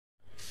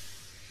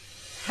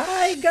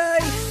Hi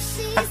guys!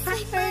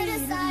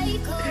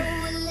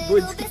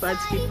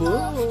 Fatzky po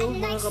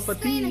mga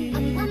kapatid.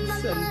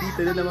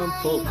 Andito na naman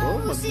po ko.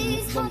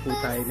 Magbumukbang po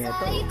tayo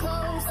nito.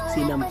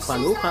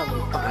 Sinampalukang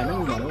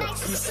paanong manok.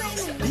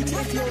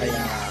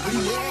 Kaya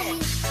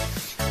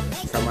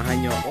samahan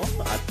nyo ako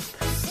at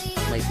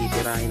may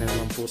titirahin na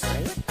naman po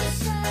tayo.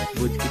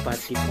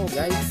 Fatzky po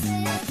guys.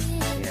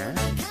 Ayan.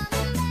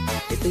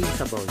 Ito yung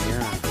sabaw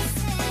niya.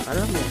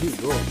 Alam mo,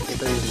 bigo.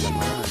 Ito yung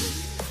laman.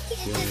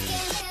 Yung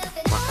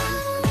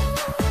paan.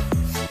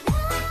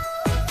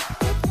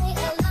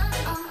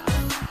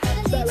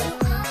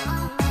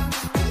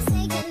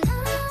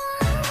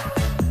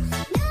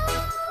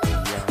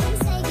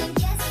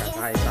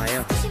 Kakain tayo.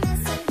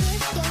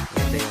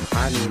 Ito yung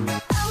kanin.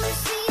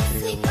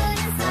 Yung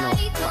manok.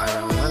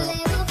 Paanang manok.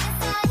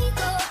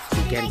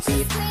 Chicken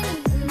feet.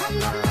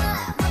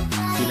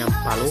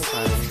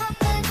 Sinampalukan.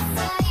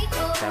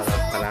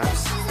 Sarap pala.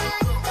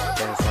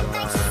 Yan sa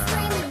mga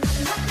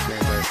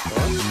members ko.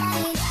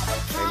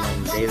 Kay Ma'am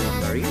David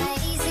Marie.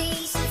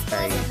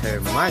 Kay Sir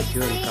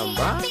Marjorie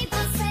Kamba.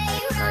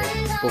 Kay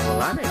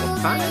Pukulana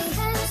Ilocana.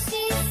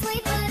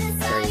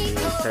 Kay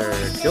Sir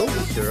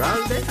Joey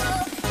Geralde.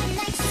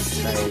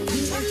 Kay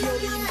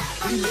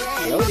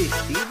Lodi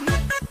Stevie.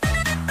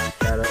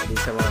 Shoutout din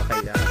sa mga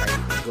kay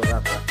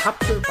Gorota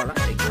Capture pala.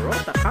 Kay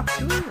Gorota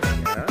Capture.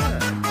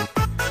 Ayan.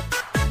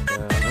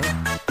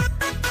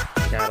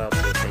 Shoutout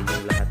din sa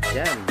inyong lahat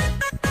dyan.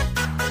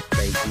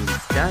 Kay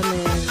James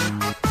Channel.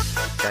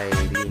 Kay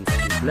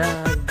Lindsay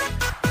Vlog.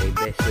 Kay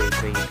Bestway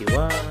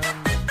 21.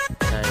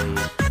 Kay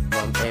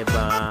Ma'am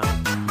Eva.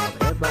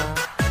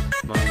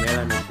 Ma'am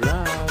Melanie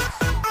Vlogs.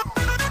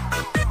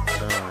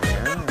 So,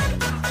 ayan.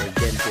 Kay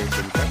Jen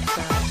Kirsten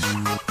Texas.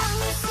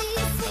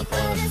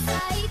 Tapos,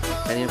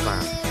 kanina pa.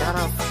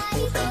 Shoutout po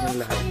sa inyong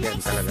lahat dyan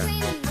talaga.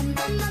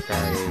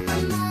 Kay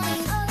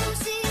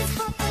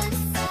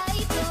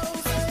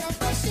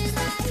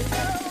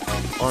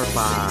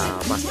Orpa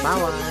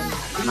Bastawan,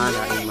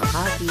 Hana in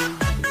Makati,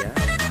 yeah.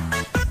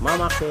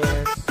 Mama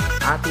Kes,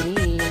 Ate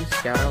Nis,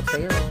 shoutout sa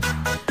iyo.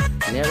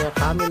 Nerea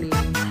Family,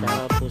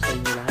 shoutout po sa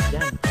inyo lahat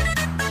dyan.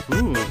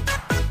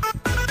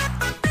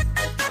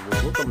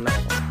 Nagugutom na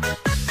ako.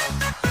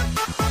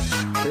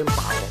 Ito yung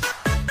pa ako.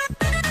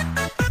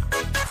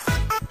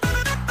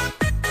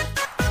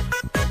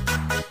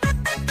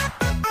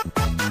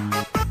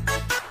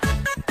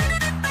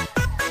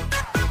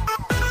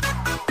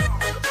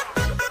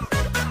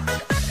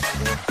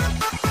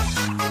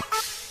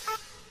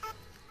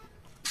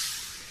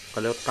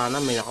 Kaliot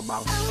kanan may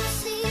nakabang.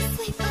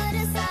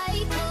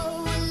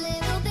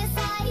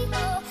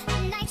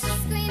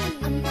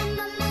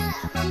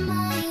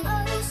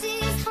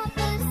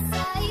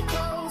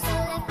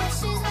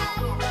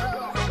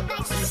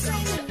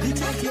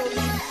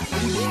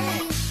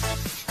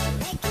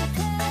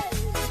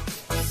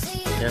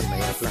 Yan,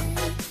 mahirap lang.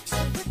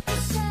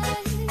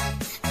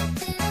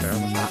 Pero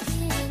masarap.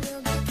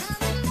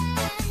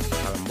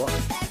 Malambot.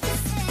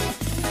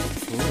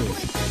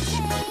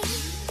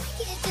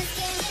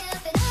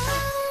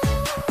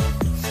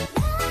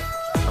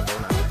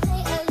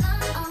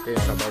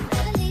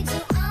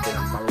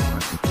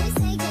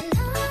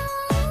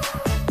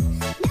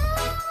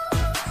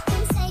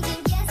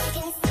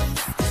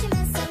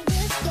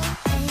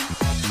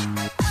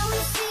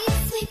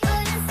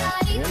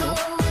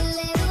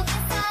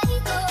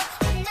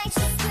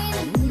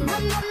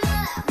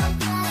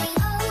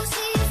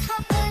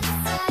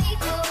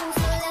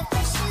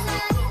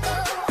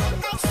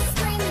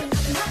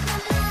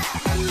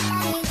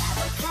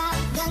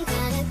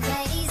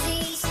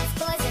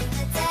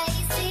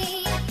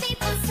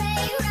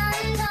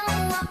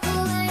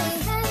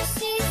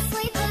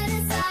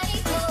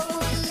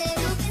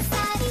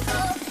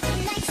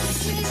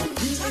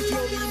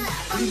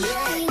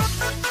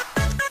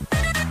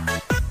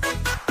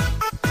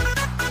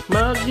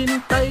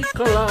 Maghintay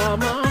ka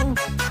lamang,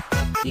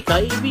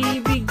 ika'y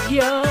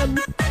bibigyan.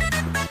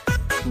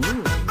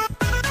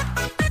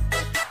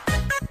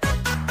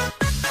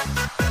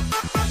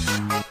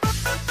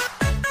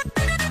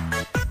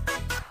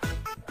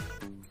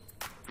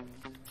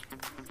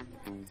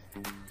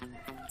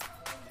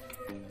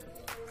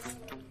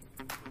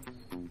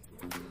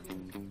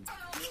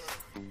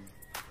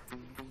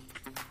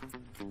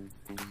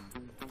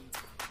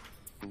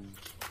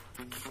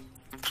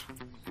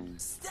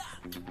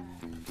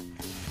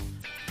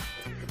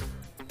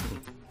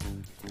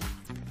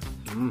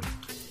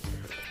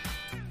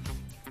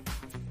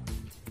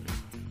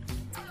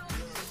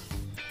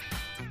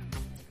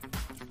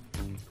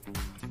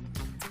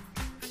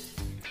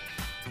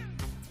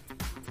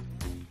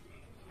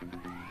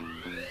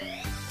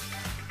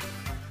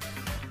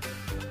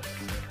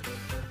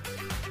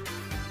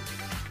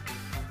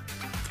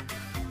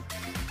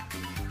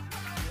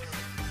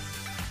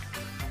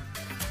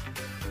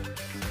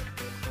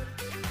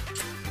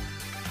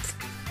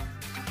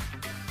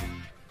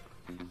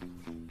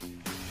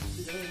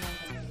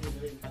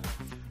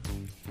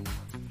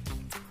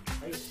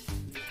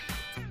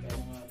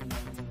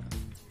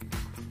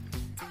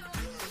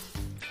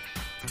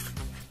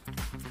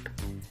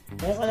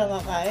 Ngayon ka lang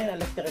kakain,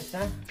 alas 3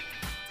 na.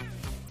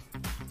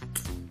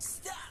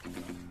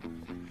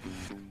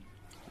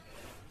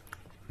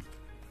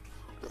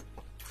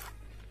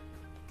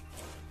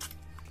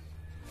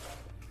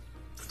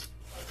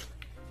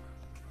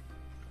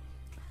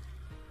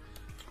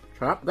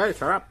 Sarap guys,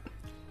 sarap.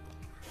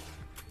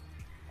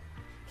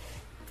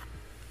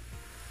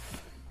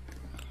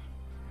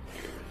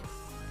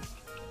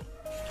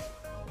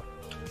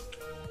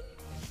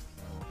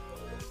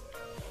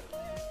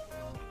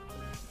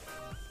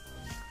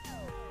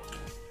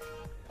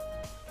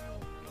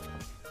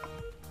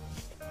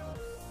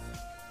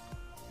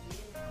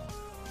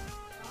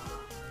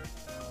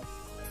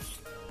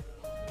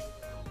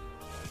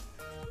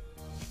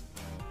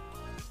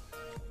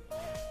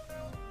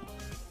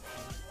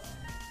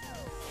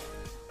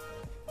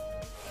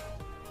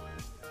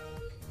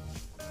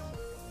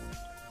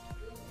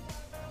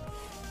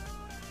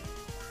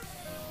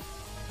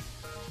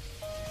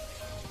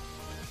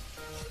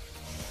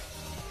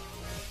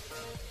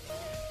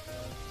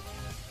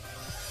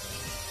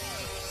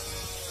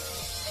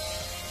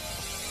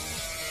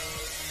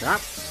 Sarap.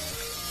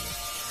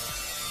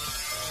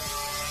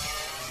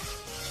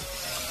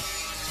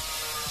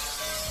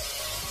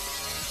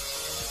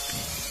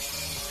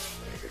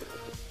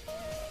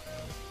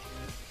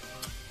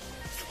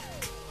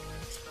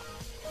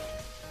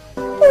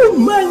 Oh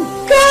my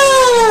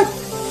God!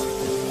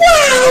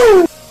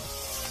 Wow!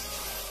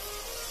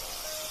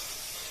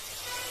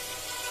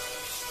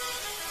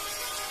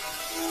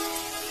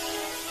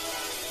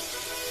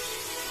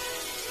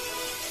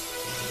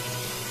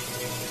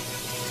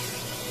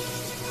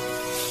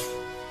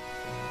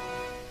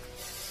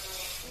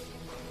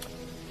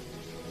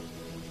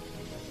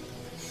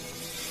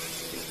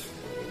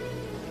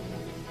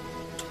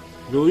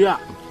 Luya.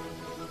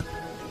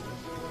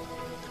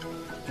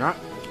 Ya.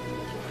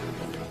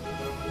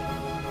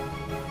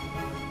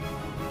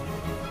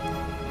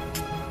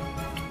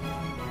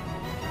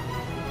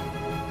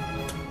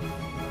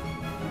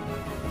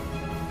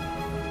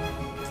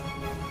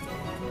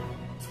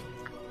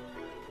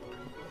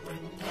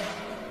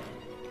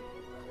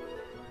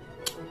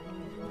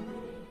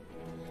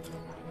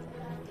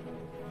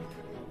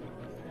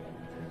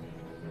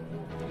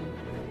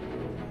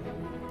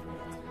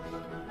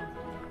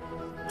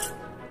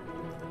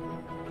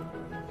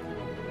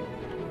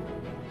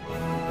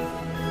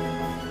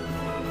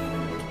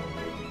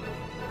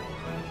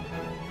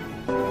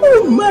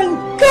 Oh my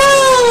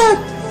God!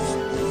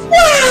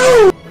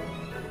 Wow!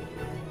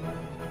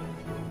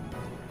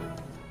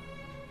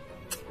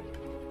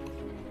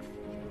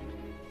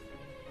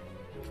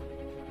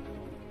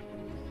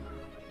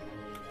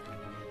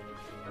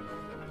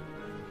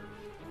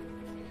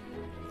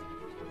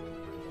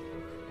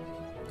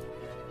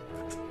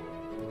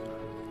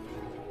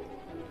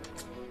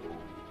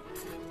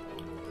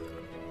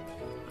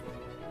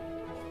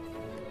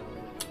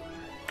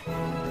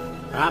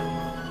 Sarap.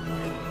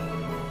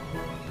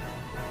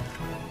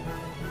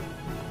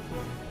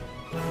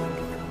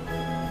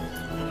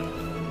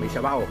 May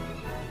sabaw.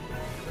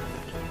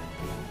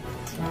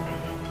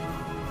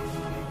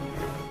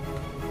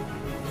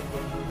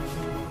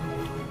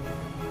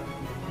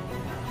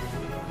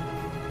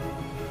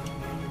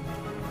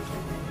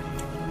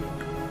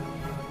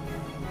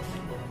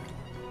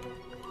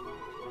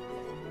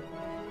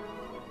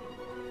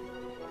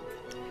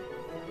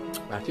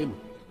 Asim.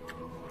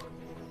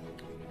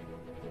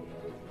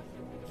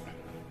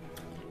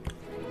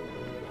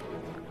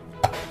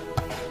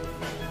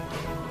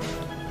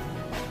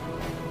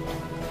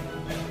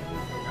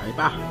 Ay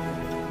pa.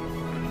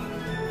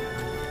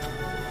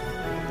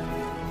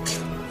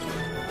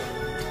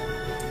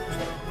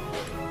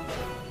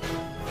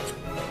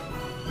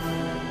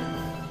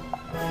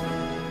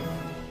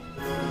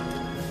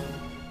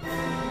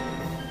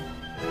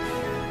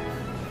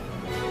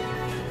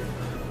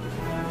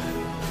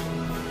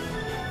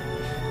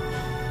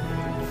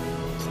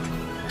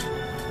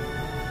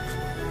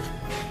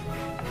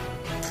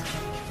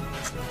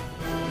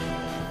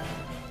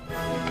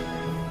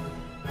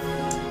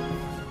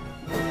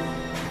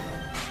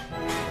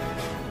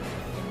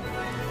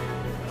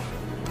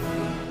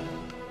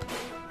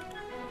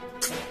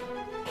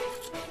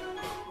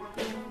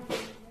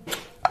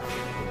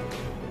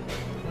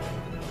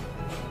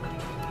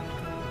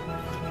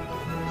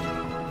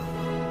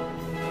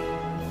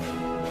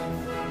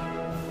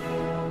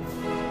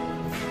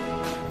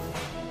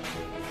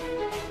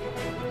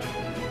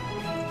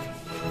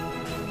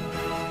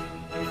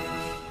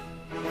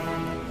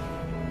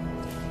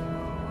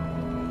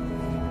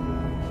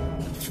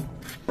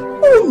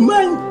 Oh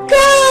my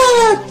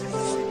God!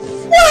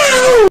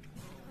 Wow!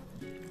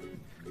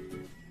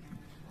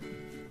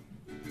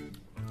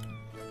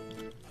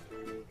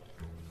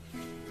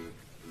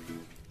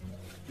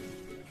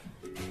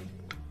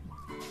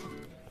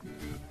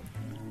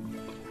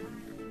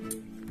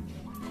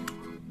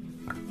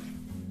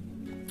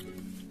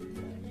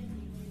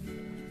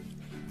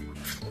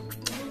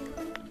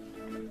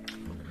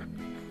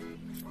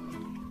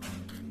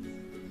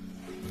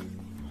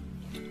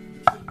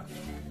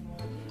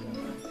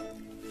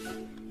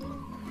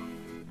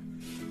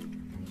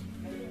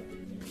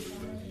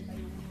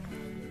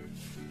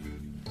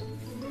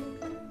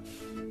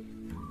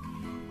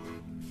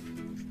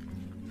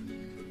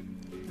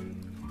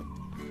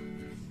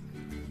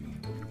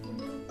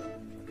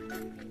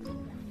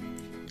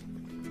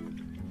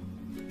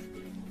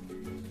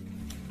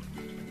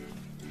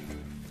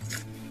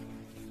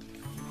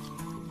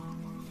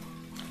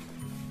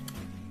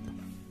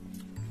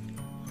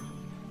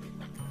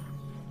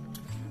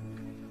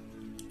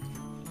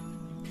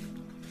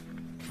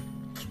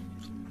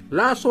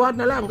 Last one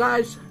na lang,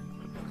 guys.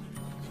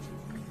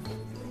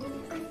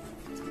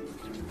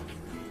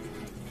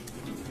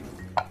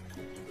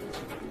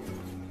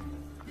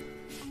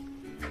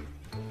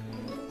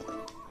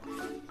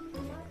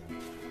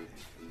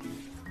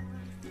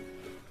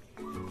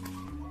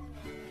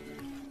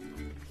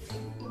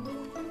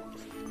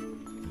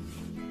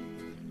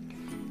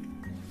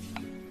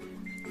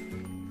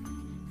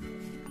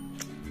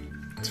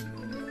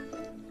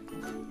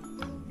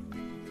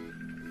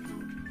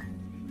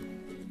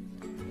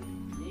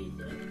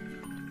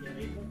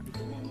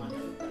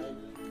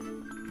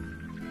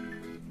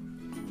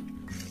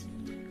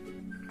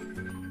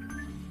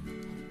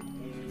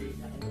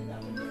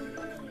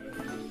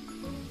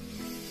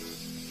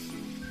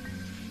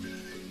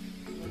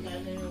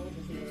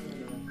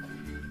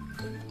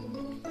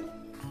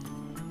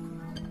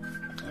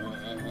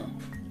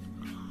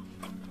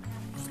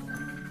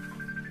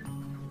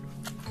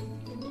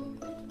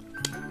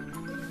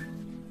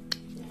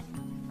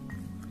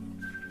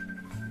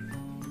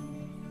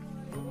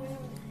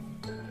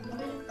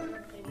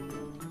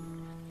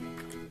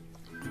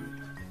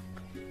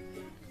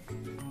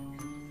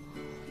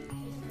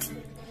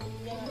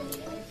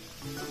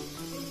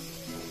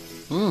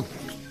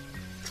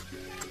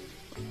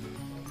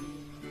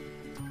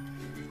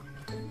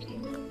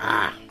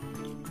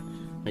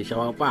 May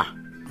sawang pa.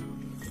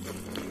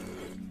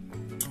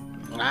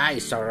 Ay,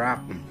 sarap.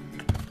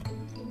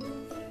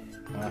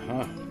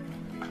 Aha.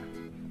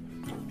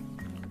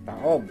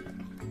 Taob.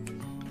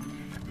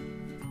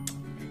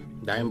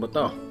 Dahil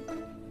buto.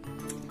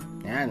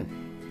 Yan.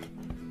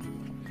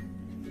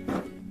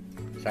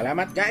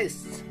 Salamat,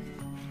 guys,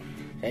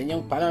 sa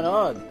inyong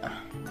panonood.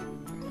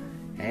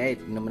 Hey,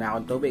 tingnan mo na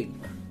akong tubig.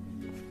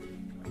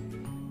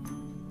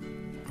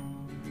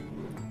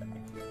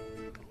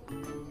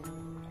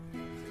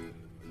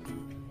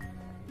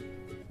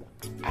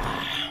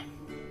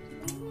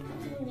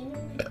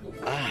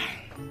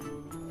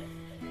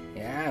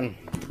 Yan.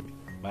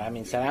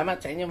 Maraming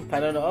salamat sa inyong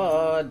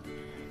panonood.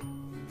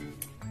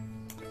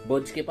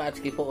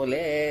 Fatzky po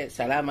uli.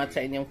 Salamat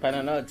sa inyong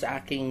panonood sa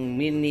aking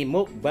mini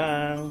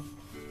mukbang.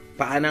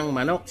 Paanang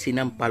manok,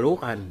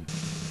 sinampalukan.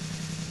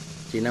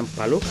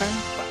 Sinampalukan,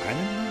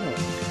 paanang manok.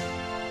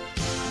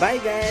 Bye,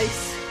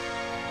 guys.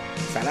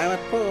 Salamat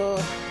po.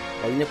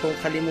 Huwag niyo pong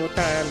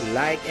kalimutan,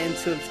 like and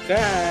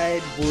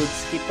subscribe.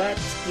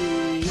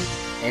 Fatzky.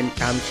 And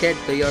come share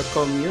to your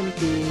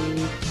community.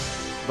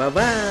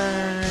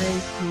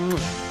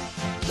 Bye-bye.